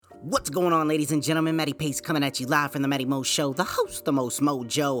What's going on, ladies and gentlemen? Matty Pace coming at you live from the Matty Mo Show, the host, the most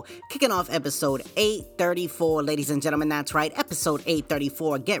MOJO, kicking off episode 834, ladies and gentlemen. That's right, episode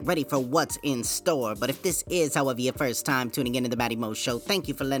 834. Get ready for what's in store. But if this is, however, your first time tuning into the Matty Mo Show, thank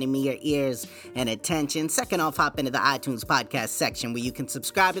you for lending me your ears and attention. Second off, hop into the iTunes podcast section where you can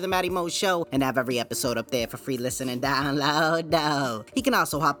subscribe to the Matty Mo Show and have every episode up there for free listen and download. You can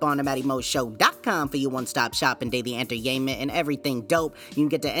also hop on to MattyMoShow.com for your one-stop shop and daily entertainment and everything dope. You can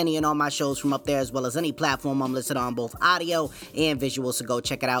get to any and all my shows from up there, as well as any platform I'm listed on, both audio and visual. So go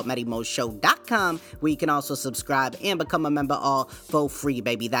check it out, MattyMoShow.com, where you can also subscribe and become a member all for free,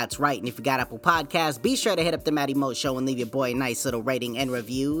 baby. That's right. And if you got Apple Podcasts, be sure to hit up the Matty Mo Show and leave your boy a nice little rating and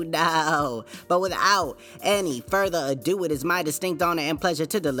review. No. But without any further ado, it is my distinct honor and pleasure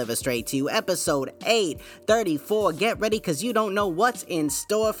to deliver straight to you episode 834. Get ready, because you don't know what's in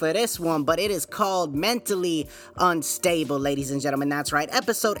store for this one, but it is called Mentally Unstable, ladies and gentlemen. That's right.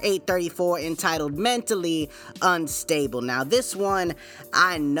 Episode 834, entitled Mentally Unstable. Now, this one,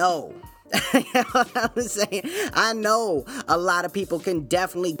 I know. You know what I'm saying? I know a lot of people can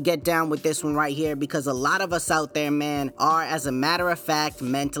definitely get down with this one right here, because a lot of us out there, man, are, as a matter of fact,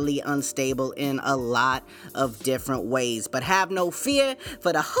 mentally unstable in a lot of different ways. But have no fear,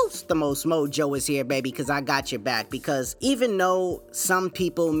 for the host, the most MOJO, is here, baby, because I got your back. Because even though some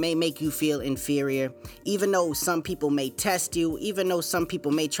people may make you feel inferior, even though some people may test you, even though some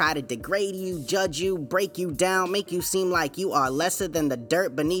people may try to degrade you, judge you, break you down, make you seem like you are lesser than the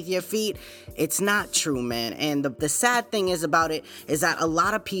dirt beneath your feet, it's not true, man. And the sad thing is about it is that a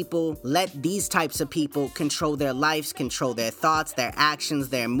lot of people let these types of people control their lives, control their thoughts, their actions,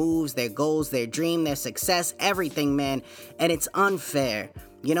 their moves, their goals, their dream, their success, everything, man. And it's unfair.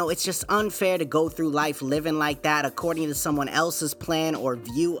 You know, it's just unfair to go through life living like that according to someone else's plan or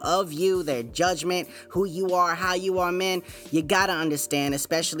view of you, their judgment, who you are, how you are, man. You gotta understand,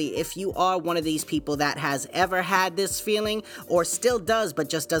 especially if you are one of these people that has ever had this feeling or still does, but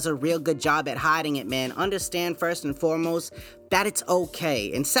just does a real good job at hiding it, man. Understand first and foremost that it's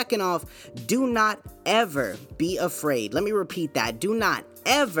okay. And second off, do not ever be afraid. Let me repeat that. Do not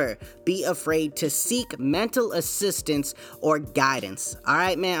ever be afraid to seek mental assistance or guidance. All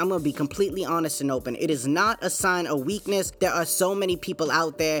right, man, I'm gonna be completely honest and open. It is not a sign of weakness. There are so many people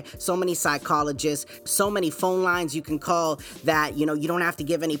out there, so many psychologists, so many phone lines you can call that, you know, you don't have to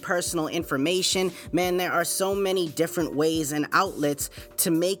give any personal information. Man, there are so many different ways and outlets to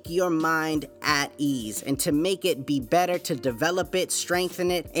make your mind at ease and to make it be better, to develop it,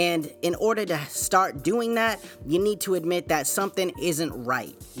 strengthen it. And in order to start doing that, you need to admit that something isn't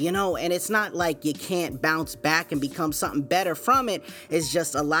right, you know, and it's not like you can't bounce back and become something better from it. It's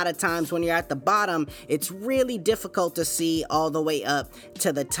just a lot of times when you're at the bottom, it's really difficult to see all the way up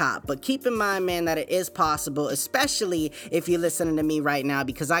to the top. But keep in mind, man, that it is possible, especially if you're listening to me right now,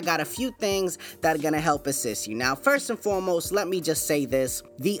 because I got a few things that are going to help assist you. Now, first and foremost, let me just say this: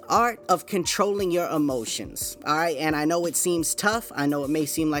 the art of controlling your emotions. All right. And I know it seems tough. I know it may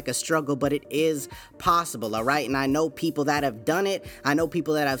seem like a struggle, but it is possible. All right. And I know people that have done it. I know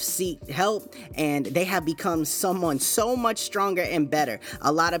people that have sought help and they have become someone so much stronger and better.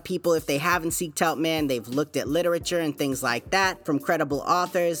 A lot of people, if they haven't sought help, man, they've looked at literature and things like that from credible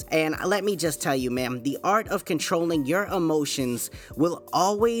authors. And let me just tell you, man, the art of controlling your emotions will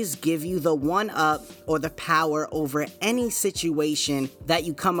always give you the one up or the power over any situation that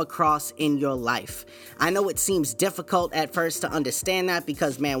you come across in your life. I know it seems difficult at first to understand that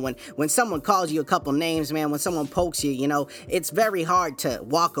because, man, when someone calls you a couple names, man, when someone pokes you, you know, it's very hard to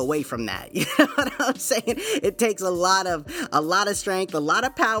walk away from that. You know what I'm saying? It takes a lot of strength, a lot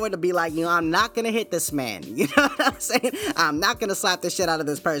of power to be like, you know, I'm not gonna hit this man. You know what I'm saying? I'm not gonna slap the shit out of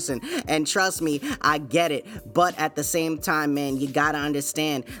this person. And trust me, I get it. But at the same time, man, you gotta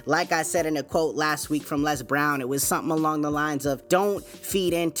understand, like I said in a quote last week from Les Brown, it was something along the lines of, don't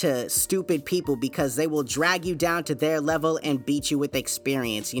feed into stupid people because they will drag you down to their level and beat you with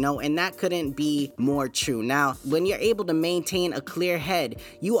experience, you know, and that couldn't be more true. Now, when you're able to maintain a clear head,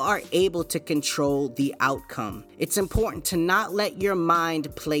 you are able to control the outcome. It's important to not let your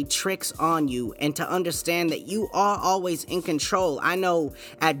mind play tricks on you and to understand that you are always in control. I know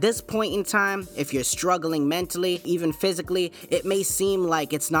at this point in time, if you're struggling mentally, even physically, it may seem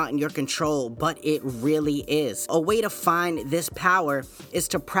like it's not in your control, but it really is. A way to find this power is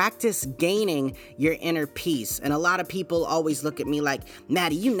to practice gaining your inner peace. And a lot of people people always look at me like,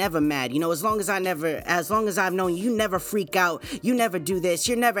 Matty, you never mad. As long as I've known you never freak out, you never do this,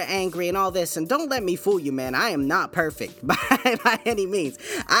 you're never angry and all this. And don't let me fool you, man. I am not perfect by any means.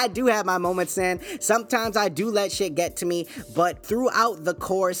 I do have my moments, and sometimes I do let shit get to me, but throughout the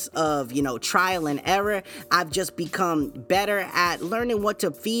course of, trial and error, I've just become better at learning what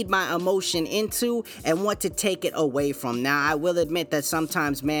to feed my emotion into and what to take it away from. Now, I will admit that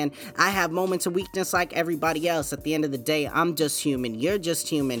sometimes, man, I have moments of weakness like everybody else. At the end of the day, I'm just human. You're just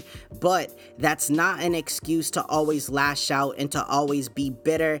human. But that's not an excuse to always lash out and to always be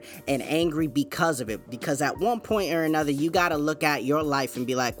bitter and angry because of it. Because at one point or another, you got to look at your life and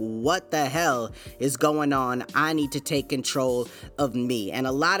be like, what the hell is going on? I need to take control of me. And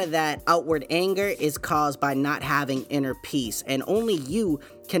a lot of that outward anger is caused by not having inner peace. And only you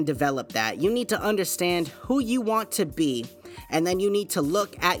can develop that. You need to understand who you want to be, and then you need to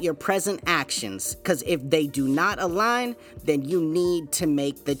look at your present actions, because if they do not align, then you need to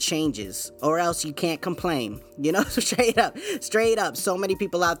make the changes, or else you can't complain. Straight up. So many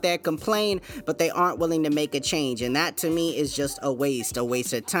people out there complain, but they aren't willing to make a change. And that to me is just a waste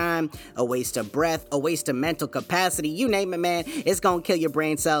of time, a waste of breath, a waste of mental capacity. You name it, man. It's going to kill your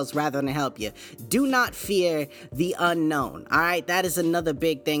brain cells rather than help you. Do not fear the unknown. All right. That is another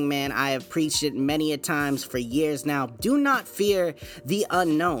big thing, man. I have preached it many a times for years now. Do not fear the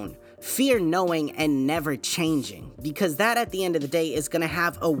unknown. Fear knowing and never changing, because that at the end of the day is going to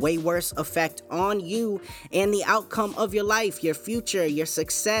have a way worse effect on you and the outcome of your life, your future, your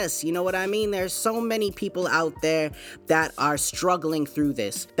success. You know what I mean? There's so many people out there that are struggling through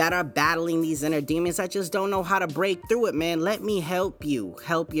this, that are battling these inner demons. I just don't know how to break through it, man. Let me help you.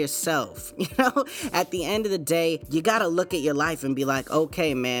 Help yourself. At the end of the day, you got to look at your life and be like,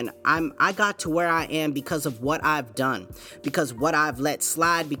 okay, man, I got to where I am because of what I've done, because what I've let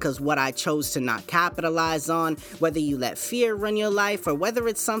slide, because what I chose to not capitalize on, whether you let fear run your life or whether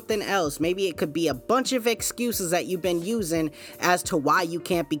it's something else. Maybe it could be a bunch of excuses that you've been using as to why you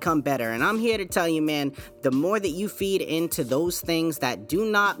can't become better. And I'm here to tell you, man, the more that you feed into those things that do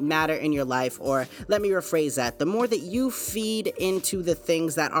not matter in your life, or let me rephrase that, the more that you feed into the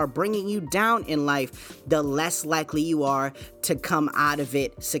things that are bringing you down in life, the less likely you are to come out of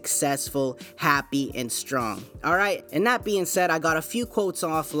it successful, happy, and strong. All right. And that being said, I got a few quotes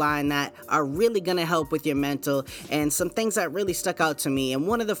offline that are really going to help with your mental, and some things that really stuck out to me. And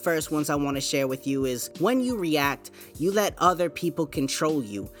one of the first ones I want to share with you is, when you react, you let other people control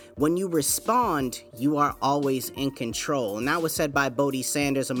you. When you respond, you are always in control. And that was said by Bodhi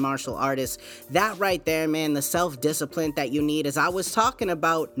Sanders, a martial artist. That right there, man, the self-discipline that you need, as I was talking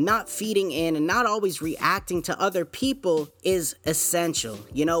about, not feeding in and not always reacting to other people is essential.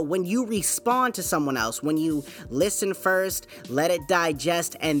 When you respond to someone else, when you listen first, let it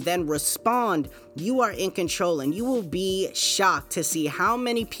digest, and then respond, you are in control. And you will be shocked to see how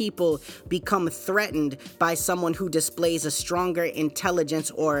many people become threatened by someone who displays a stronger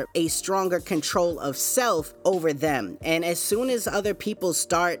intelligence or a stronger control of self over them. And as soon as other people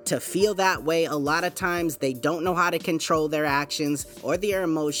start to feel that way, a lot of times they don't know how to control their actions or their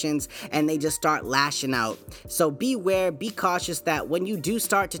emotions, and they just start lashing out. So beware, be cautious that when you do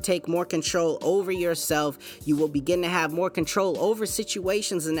start to take more control over yourself, you will begin to have more control over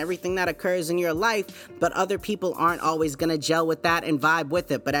situations and everything that occurs in your life, but other people aren't always going to gel with that and vibe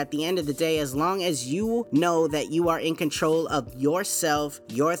with it. But at the end of the day, as long as you know that you are in control of yourself,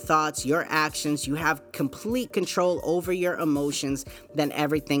 your thoughts, your actions, you have complete control over your emotions, then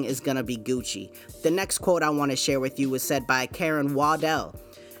everything is going to be Gucci. The next quote I want to share with you was said by Karen Waddell.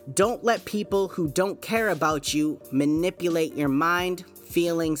 Don't let people who don't care about you manipulate your mind,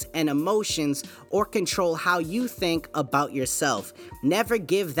 feelings, and emotions, or control how you think about yourself. Never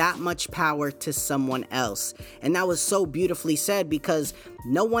give that much power to someone else. And that was so beautifully said, because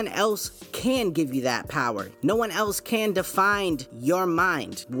no one else can give you that power. No one else can define your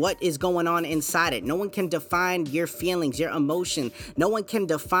mind, what is going on inside it. No one can define your feelings, your emotion. No one can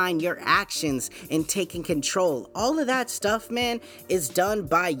define your actions in taking control. All of that stuff, man, is done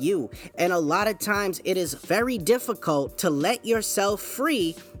by you. And a lot of times it is very difficult to let yourself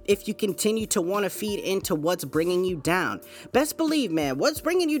free if you continue to want to feed into what's bringing you down. Best believe, man, what's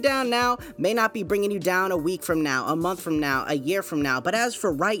bringing you down now may not be bringing you down a week from now, a month from now, a year from now. But as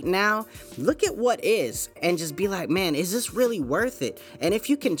for right now, look at what is and just be like, man, is this really worth it? And if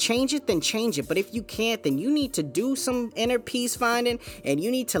you can change it, then change it. But if you can't, then you need to do some inner peace finding, and you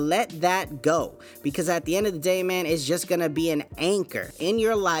need to let that go. Because at the end of the day, man, it's just going to be an anchor in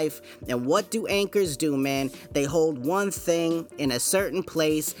your life. And what do anchors do, man? They hold one thing in a certain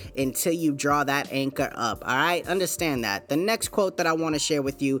place place until you draw that anchor up. All right, understand that. The next quote that I want to share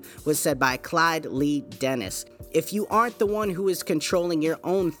with you was said by Clyde Lee Dennis. If you aren't the one who is controlling your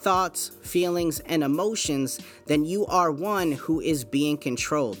own thoughts, feelings, and emotions, then you are one who is being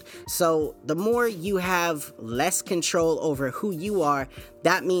controlled. So the more you have less control over who you are,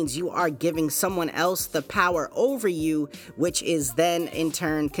 that means you are giving someone else the power over you, which is then in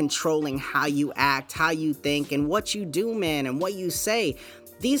turn controlling how you act, how you think, and what you do, man, and what you say.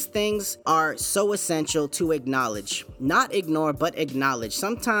 These things are so essential to acknowledge. Not ignore, but acknowledge.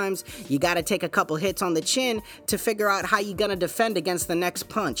 Sometimes you gotta take a couple hits on the chin to figure out how you're gonna defend against the next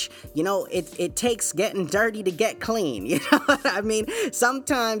punch. You know, it takes getting dirty to get clean. You know what I mean?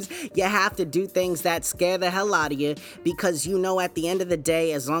 Sometimes you have to do things that scare the hell out of you because you know at the end of the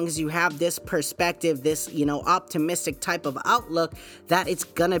day, as long as you have this perspective, this, optimistic type of outlook, that it's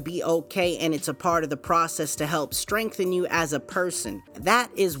gonna be okay and it's a part of the process to help strengthen you as a person. That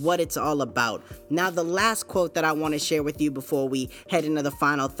is what it's all about. Now, the last quote that I want to share with you before we head into the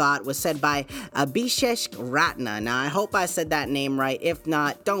final thought was said by Abhishek Ratna. Now, I hope I said that name right. If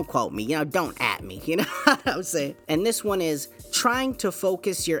not, don't quote me. Don't at me. You know what I'm saying? And this one is trying to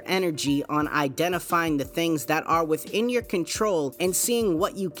focus your energy on identifying the things that are within your control and seeing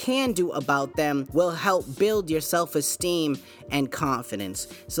what you can do about them will help build your self-esteem and confidence.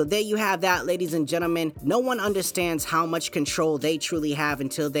 So there you have that, ladies and gentlemen. No one understands how much control they truly have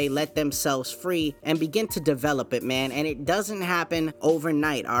until they let themselves free and begin to develop it, man. And it doesn't happen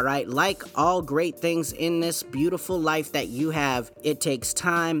overnight, all right? Like all great things in this beautiful life that you have, it takes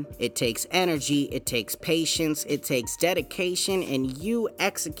time, it takes energy, it takes patience, it takes dedication, and you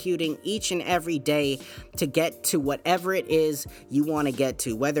executing each and every day to get to whatever it is you want to get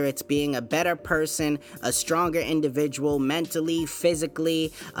to, whether it's being a better person, a stronger individual, mentally,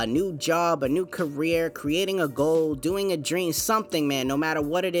 physically, a new job, a new career, creating a goal, doing a dream, something, man. No matter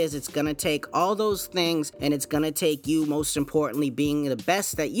what it is, it's gonna take all those things, and it's gonna take you, most importantly, being the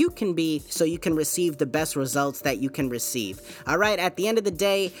best that you can be so you can receive the best results that you can receive. All right, at the end of the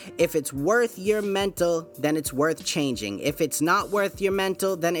day, if it's worth your mental, then it's worth changing. If it's not worth your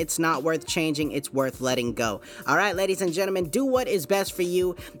mental, then it's not worth changing. It's worth letting go. All right, ladies and gentlemen, do what is best for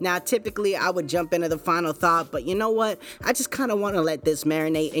you. Now, typically, I would jump into the final thought, but you know what? I just kind of want to let this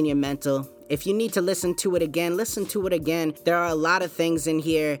marinate in your mental. If you need to listen to it again, listen to it again. There are a lot of things in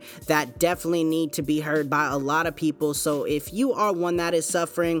here that definitely need to be heard by a lot of people. So if you are one that is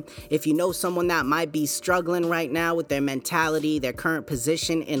suffering, if you know someone that might be struggling right now with their mentality, their current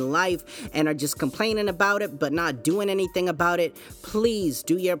position in life, and are just complaining about it but not doing anything about it, please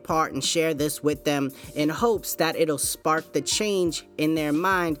do your part and share this with them in hopes that it'll spark the change in their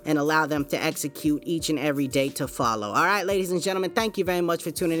mind and allow them to execute each and every day to follow. All right, ladies and gentlemen, thank you very much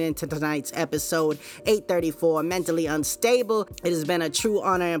for tuning in to tonight's episode 834, Mentally Unstable. It has been a true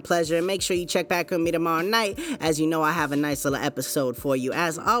honor and pleasure. Make sure you check back with me tomorrow night. As you know, I have a nice little episode for you,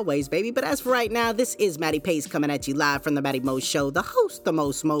 as always, baby. But as for right now, this is Matty Pace coming at you live from the Matty Mo Show, the host, the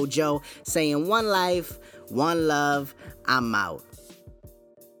most MOJO, saying one life, one love, I'm out.